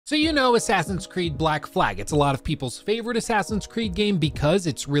So you know Assassin's Creed Black Flag. It's a lot of people's favorite Assassin's Creed game because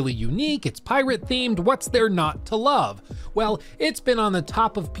it's really unique, it's pirate themed, what's there not to love? Well, it's been on the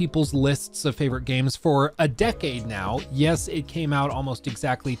top of people's lists of favorite games for a decade now. Yes, it came out almost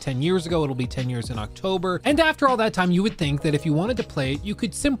exactly 10 years ago, it'll be 10 years in October. And after all that time, you would think that if you wanted to play it, you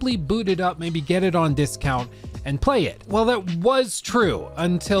could simply boot it up, maybe get it on discount and play it. Well, that was true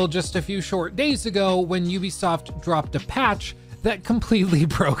until just a few short days ago when Ubisoft dropped a patch that completely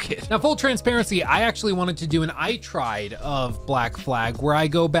broke it. Now, full transparency, I actually wanted to do an I tried of Black Flag where I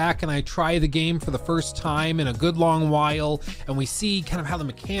go back and I try the game for the first time in a good long while, and we see kind of how the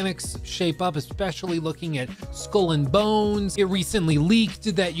mechanics shape up, especially looking at Skull and Bones. It recently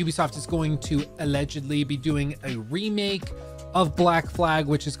leaked that Ubisoft is going to allegedly be doing a remake of Black Flag,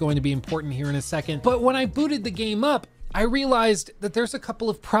 which is going to be important here in a second. But when I booted the game up, I realized that there's a couple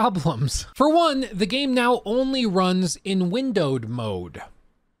of problems. For one, the game now only runs in windowed mode.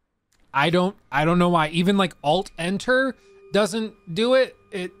 I don't know why. Even like Alt-Enter doesn't do it.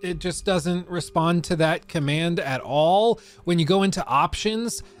 It just doesn't respond to that command at all. When you go into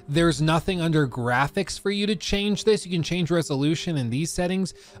options, there's nothing under graphics for you to change this. You can change resolution in these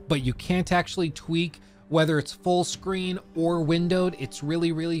settings, but you can't actually tweak whether it's full screen or windowed. It's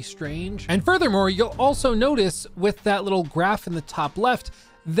really, really strange. And furthermore, you'll also notice with that little graph in the top left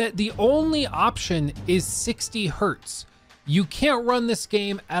that the only option is 60 Hertz. You can't run this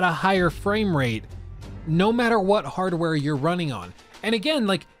game at a higher frame rate, no matter what hardware you're running on. And again,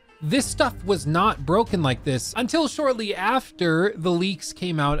 like, this stuff was not broken like this until shortly after the leaks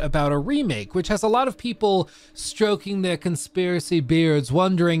came out about a remake, which has a lot of people stroking their conspiracy beards,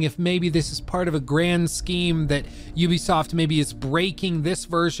 wondering if maybe this is part of a grand scheme that Ubisoft maybe is breaking this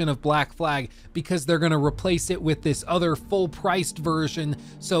version of Black Flag because they're gonna replace it with this other full-priced version.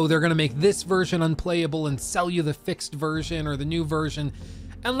 So they're gonna make this version unplayable and sell you the fixed version or the new version.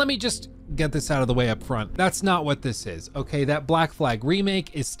 And let me just get this out of the way up front. That's not what this is, okay? That Black Flag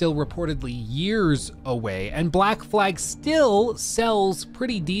remake is still reportedly years away, and Black Flag still sells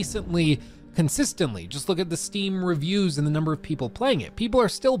pretty decently consistently. Just look at the Steam reviews and the number of people playing it. People are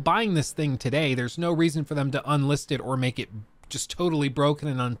still buying this thing today. There's no reason for them to unlist it or make it just totally broken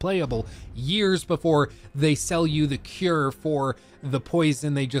and unplayable years before they sell you the cure for the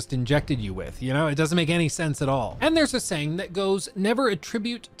poison they just injected you with. You know, it doesn't make any sense at all. And there's a saying that goes, never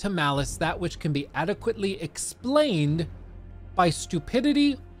attribute to malice that which can be adequately explained by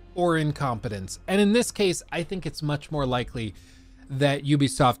stupidity or incompetence. And in this case, I think it's much more likely that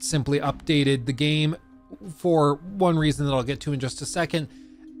Ubisoft simply updated the game for one reason that I'll get to in just a second,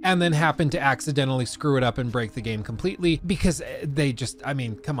 and then happened to accidentally screw it up and break the game completely because they just, I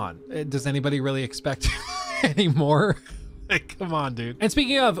mean, come on. Does anybody really expect any more? Like, come on, dude. And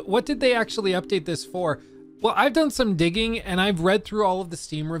speaking of, what did they actually update this for? Well, I've done some digging and I've read through all of the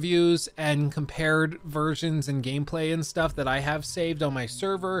Steam reviews and compared versions and gameplay and stuff that I have saved on my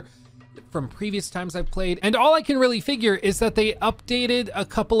server from previous times I've played. And all I can really figure is that they updated a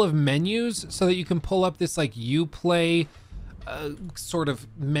couple of menus so that you can pull up this like Uplay sort of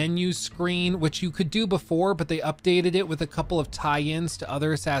menu screen, which you could do before, but they updated it with a couple of tie-ins to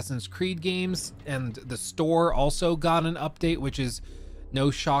other Assassin's Creed games, and the store also got an update, which is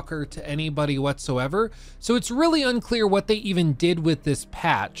no shocker to anybody whatsoever. So it's really unclear what they even did with this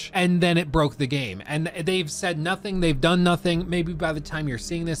patch, and then it broke the game. And they've said nothing, they've done nothing. Maybe by the time you're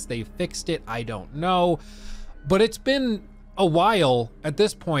seeing this, they've fixed it, I don't know. But it's been a while at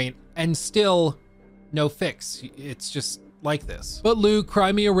this point, and still no fix. It's just like this. But Luke,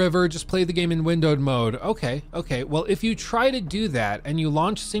 cry me a river, just play the game in windowed mode. Okay. Well, if you try to do that and you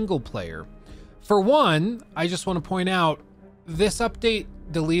launch single player, for one, I just want to point out, this update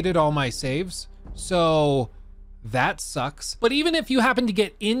deleted all my saves, so that sucks. But even if you happen to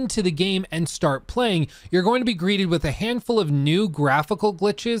get into the game and start playing, you're going to be greeted with a handful of new graphical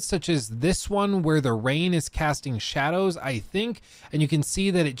glitches, such as this one where the rain is casting shadows, I think, and you can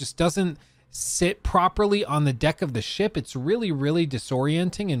see that it just doesn't sit properly on the deck of the ship. It's really, really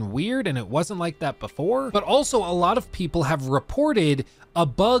disorienting and weird, and it wasn't like that before. But also, a lot of people have reported a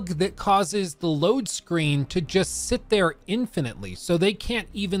bug that causes the load screen to just sit there infinitely, so they can't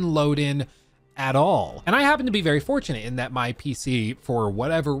even load in at all. And I happen to be very fortunate in that my PC, for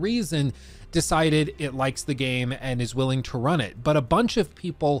whatever reason, decided it likes the game and is willing to run it. But a bunch of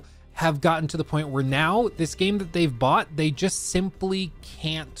people have gotten to the point where now this game that they've bought, they just simply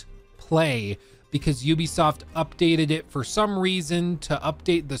can't play because Ubisoft updated it for some reason to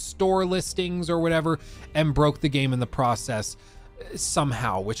update the store listings or whatever, and broke the game in the process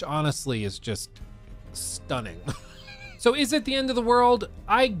somehow, which honestly is just stunning. So is it the end of the world?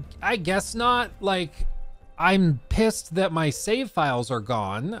 I guess not. Like, I'm pissed that my save files are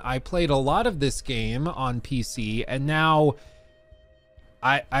gone. I played a lot of this game on PC, and now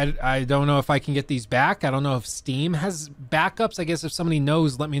I don't know if I can get these back. I don't know if Steam has backups. I guess if somebody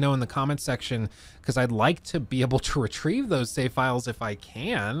knows, let me know in the comment section, because I'd like to be able to retrieve those save files if I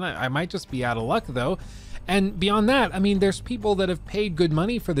can. I might just be out of luck though. And beyond that, I mean, there's people that have paid good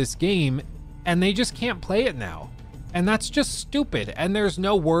money for this game and they just can't play it now. And that's just stupid. And there's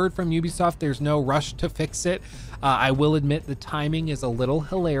no word from Ubisoft. There's no rush to fix it. I will admit the timing is a little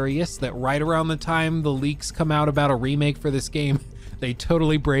hilarious, that right around the time the leaks come out about a remake for this game, they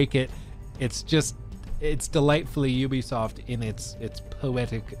totally break it. It's delightfully Ubisoft in its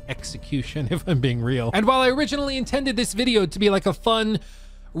poetic execution, if I'm being real. And while I originally intended this video to be like a fun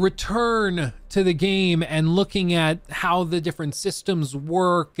return to the game and looking at how the different systems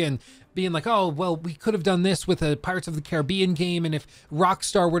work and being like, oh, well, we could have done this with a Pirates of the Caribbean game, and if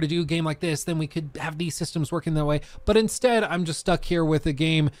Rockstar were to do a game like this, then we could have these systems working that way. But instead, I'm just stuck here with a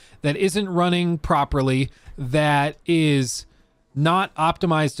game that isn't running properly, that is not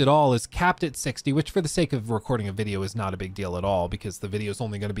optimized at all, is capped at 60, which for the sake of recording a video is not a big deal at all, because the video is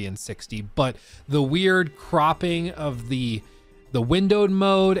only going to be in 60. But the weird cropping of the windowed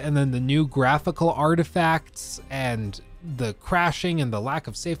mode, and then the new graphical artifacts, and the crashing and the lack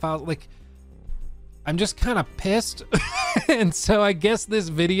of save files, like, I'm just kind of pissed. And so I guess this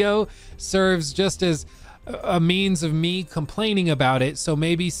video serves just as a means of me complaining about it. So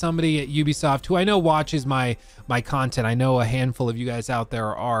maybe somebody at Ubisoft, who I know watches my content, I know a handful of you guys out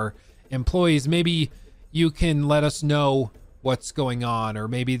there are employees, maybe you can let us know what's going on, or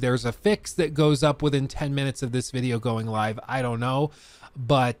maybe there's a fix that goes up within 10 minutes of this video going live. I don't know,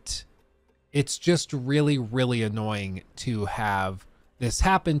 but it's just really, really annoying to have this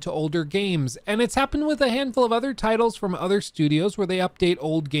happen to older games. And it's happened with a handful of other titles from other studios where they update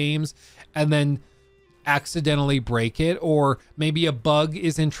old games and then accidentally break it, or maybe a bug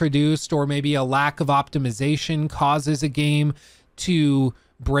is introduced, or maybe a lack of optimization causes a game to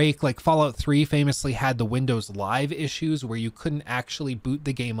break. Like Fallout 3 famously had the Windows Live issues where you couldn't actually boot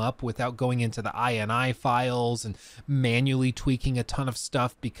the game up without going into the INI files and manually tweaking a ton of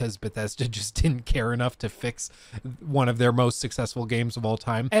stuff, because Bethesda just didn't care enough to fix one of their most successful games of all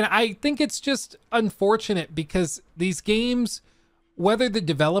time. And I think it's just unfortunate, because these games, whether the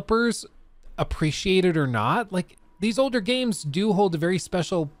developers appreciate it or not, like, these older games do hold a very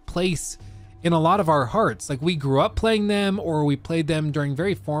special place in a lot of our hearts. Like, we grew up playing them, or we played them during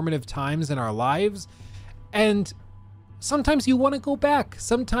very formative times in our lives. And sometimes you want to go back.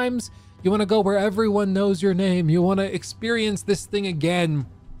 Sometimes you want to go where everyone knows your name. You want to experience this thing again.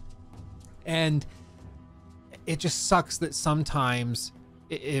 And it just sucks that sometimes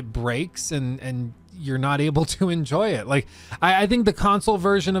it breaks and you're not able to enjoy it. Like, I think the console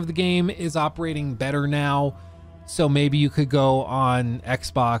version of the game is operating better now. So maybe you could go on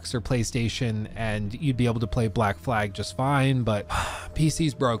Xbox or PlayStation and you'd be able to play Black Flag just fine, but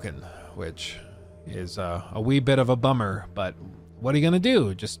PC's broken, which is a wee bit of a bummer. But what are you gonna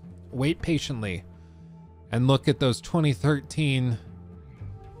do? Just wait patiently and look at those 2013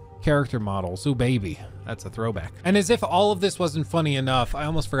 character models. Ooh, baby, that's a throwback. And as if all of this wasn't funny enough, I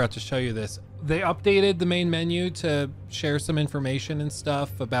almost forgot to show you this. They updated the main menu to share some information and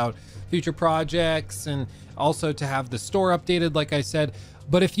stuff about future projects, and also to have the store updated, like I said.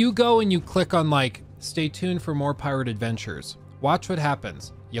 But if you go and you click on, like, stay tuned for more pirate adventures, watch what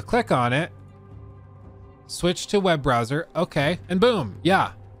happens. You click on it, switch to web browser, okay, and boom.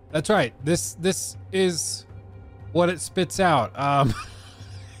 Yeah, that's right. This is what it spits out.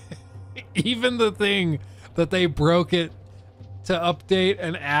 Even the thing that they broke it to update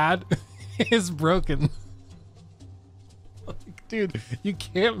and add is broken. Like, dude, you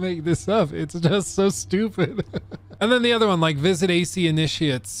can't make this up. It's just so stupid. And then the other one, like, visit AC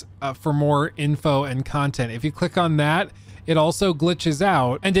Initiates for more info and content. If you click on that, it also glitches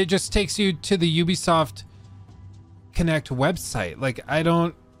out and it just takes you to the Ubisoft Connect website. Like, I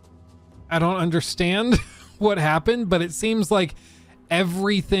don't understand what happened, but it seems like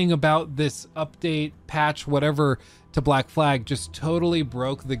everything about this update, patch, whatever, to Black Flag just totally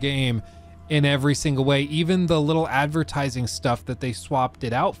broke the game in every single way. Even the little advertising stuff that they swapped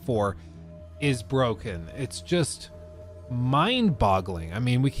it out for is broken. It's just mind-boggling. I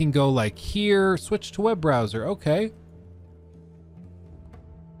mean, we can go like here, switch to web browser. Okay.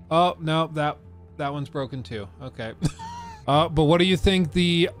 Oh, no, that one's broken too. Okay. But what do you think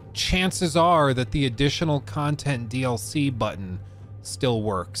the chances are that the additional content DLC button still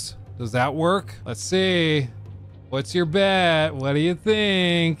works? Does that work? Let's see. What's your bet? What do you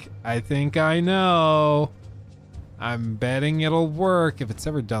think? I think I know. I'm betting it'll work if it's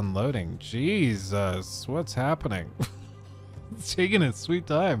ever done loading. Jesus, what's happening? It's taking its sweet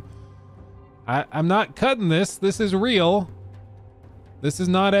time. I'm not cutting this. This is real. This is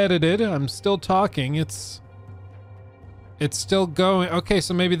not edited. I'm still talking. It's still going. Okay,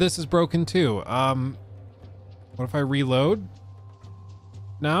 so maybe this is broken too. What if I reload?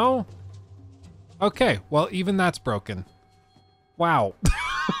 No? Okay, well, even that's broken. Wow.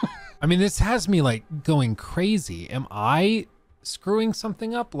 I mean, this has me like going crazy. Am I screwing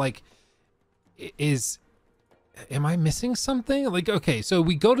something up? Like, am I missing something? Like, okay, so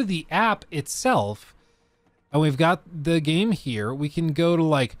we go to the app itself and we've got the game here. We can go to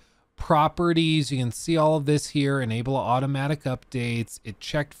like properties. You can see all of this here. Enable automatic updates. It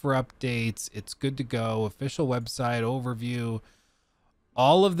checked for updates. It's good to go. Official website overview.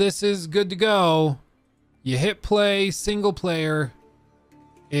 All of this is good to go. You hit play, single player.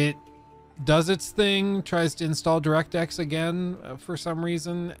 It does its thing, tries to install DirectX again for some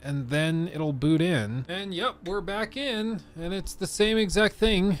reason, and then it'll boot in. And yep, we're back in, and it's the same exact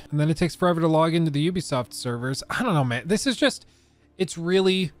thing. And then it takes forever to log into the Ubisoft servers. I don't know, man. This is just, it's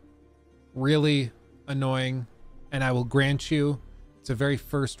really, really annoying. And I will grant you, it's a very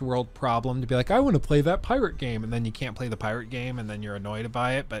first world problem to be like, I want to play that pirate game, and then you can't play the pirate game, and then you're annoyed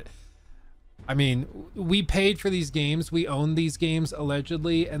by it. But I mean, we paid for these games, we own these games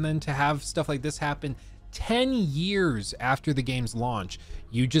allegedly, and then to have stuff like this happen 10 years after the game's launch,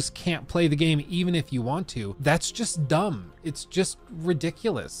 you just can't play the game even if you want to. That's just dumb. It's just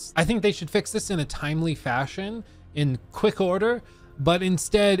ridiculous. I think they should fix this in a timely fashion, in quick order, but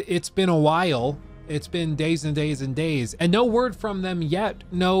instead it's been a while. It's been days and days and days, and no word from them yet,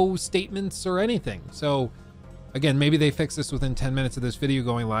 no statements or anything. So again, maybe they fix this within 10 minutes of this video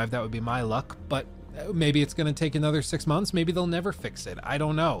going live. That would be my luck, but maybe it's going to take another 6 months. Maybe they'll never fix it. I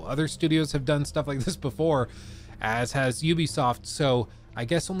don't know. Other studios have done stuff like this before, as has Ubisoft. So I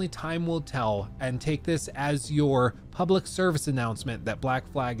guess only time will tell. And take this as your public service announcement that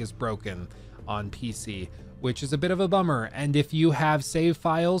Black Flag is broken on PC, which is a bit of a bummer. And if you have save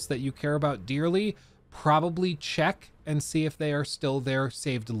files that you care about dearly, probably check and see if they are still there,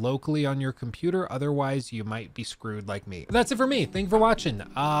 saved locally on your computer. Otherwise, you might be screwed like me. But that's it for me. Thank you for watching.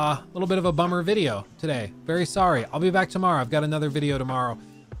 A little bit of a bummer video today. Very sorry. I'll be back tomorrow. I've got another video tomorrow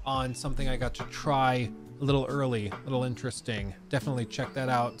on something I got to try a little early, a little interesting. Definitely check that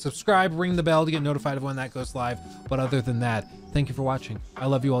out. Subscribe, ring the bell to get notified of when that goes live. But other than that, thank you for watching. I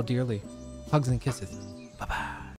love you all dearly. Hugs and kisses. Bye-bye.